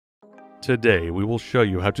Today we will show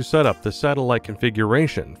you how to set up the satellite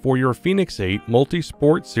configuration for your fēnix 8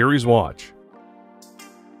 Multi-Sport Series watch.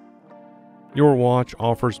 Your watch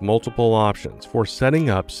offers multiple options for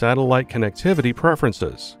setting up satellite connectivity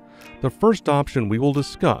preferences. The first option we will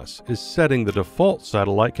discuss is setting the default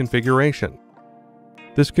satellite configuration.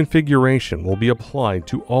 This configuration will be applied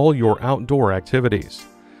to all your outdoor activities.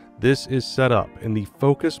 This is set up in the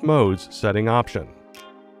Focus Modes setting option.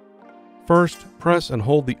 First, press and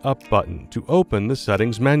hold the Up button to open the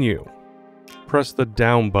Settings menu. Press the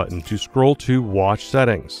Down button to scroll to Watch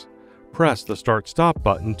Settings. Press the Start/Stop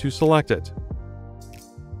button to select it.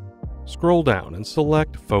 Scroll down and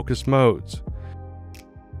select Focus Modes.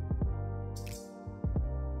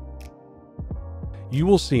 You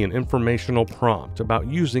will see an informational prompt about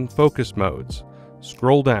using focus modes.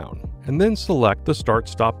 Scroll down and then select the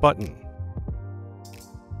Start/Stop button.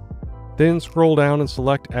 Then scroll down and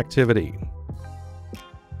select Activity.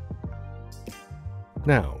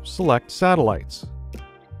 Now select Satellites.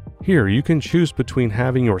 Here you can choose between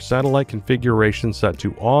having your satellite configuration set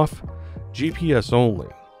to Off, GPS Only,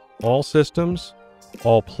 All Systems,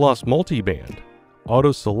 All Plus Multiband,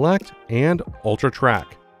 Auto Select, and Ultra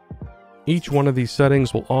Track. Each one of these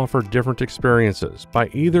settings will offer different experiences by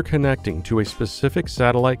either connecting to a specific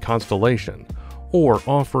satellite constellation or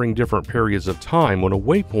offering different periods of time when a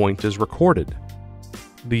waypoint is recorded.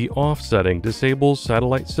 The Off setting disables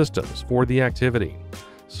satellite systems for the activity.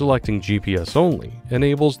 Selecting GPS Only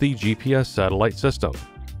enables the GPS satellite system.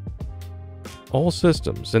 All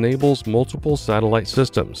Systems enables multiple satellite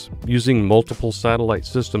systems. Using multiple satellite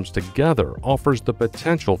systems together offers the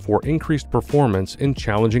potential for increased performance in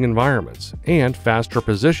challenging environments and faster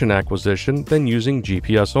position acquisition than using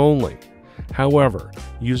GPS only. However,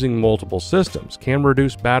 using multiple systems can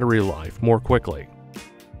reduce battery life more quickly.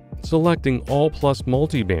 Selecting All Plus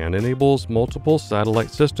Multiband enables multiple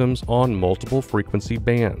satellite systems on multiple frequency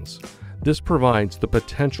bands. This provides the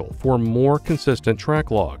potential for more consistent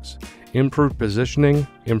track logs, improved positioning,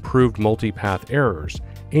 improved multipath errors,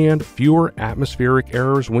 and fewer atmospheric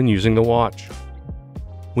errors when using the watch.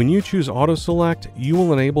 When you choose Auto Select, you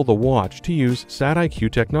will enable the watch to use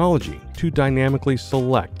SatIQ technology to dynamically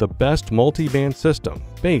select the best multiband system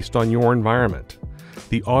based on your environment.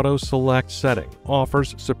 The Auto Select setting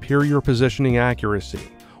offers superior positioning accuracy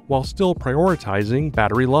while still prioritizing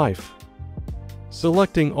battery life.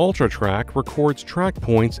 Selecting Ultra Track records track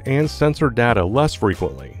points and sensor data less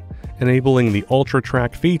frequently. Enabling the Ultra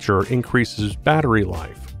Track feature increases battery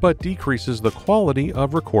life but decreases the quality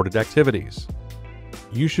of recorded activities.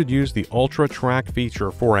 You should use the Ultra Track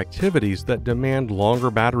feature for activities that demand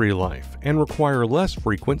longer battery life and require less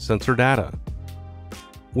frequent sensor data.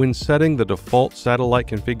 When setting the default satellite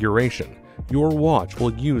configuration, your watch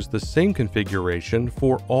will use the same configuration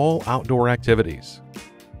for all outdoor activities.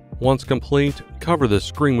 Once complete, cover the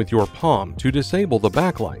screen with your palm to disable the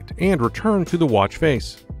backlight and return to the watch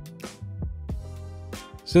face.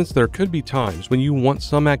 Since there could be times when you want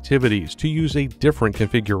some activities to use a different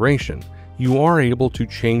configuration, you are able to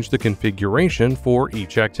change the configuration for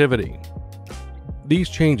each activity. These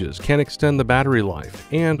changes can extend the battery life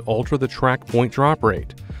and alter the track point drop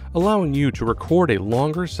rate, allowing you to record a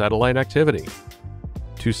longer satellite activity.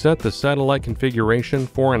 To set the satellite configuration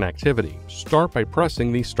for an activity, start by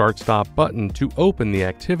pressing the Start/Stop button to open the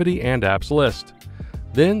activity and apps list.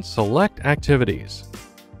 Then select Activities.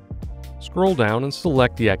 Scroll down and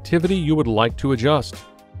select the activity you would like to adjust.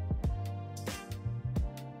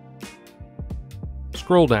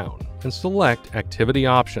 Scroll down and select Activity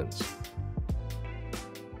Options.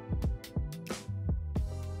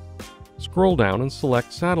 Scroll down and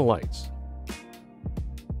select Satellites.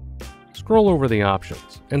 Scroll over the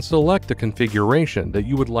options and select the configuration that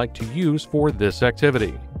you would like to use for this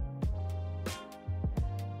activity.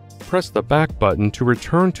 Press the back button to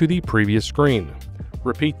return to the previous screen.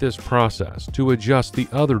 Repeat this process to adjust the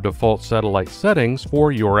other default satellite settings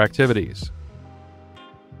for your activities.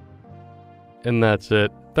 And that's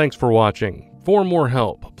it. Thanks for watching. For more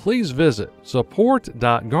help, please visit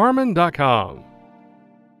support.garmin.com.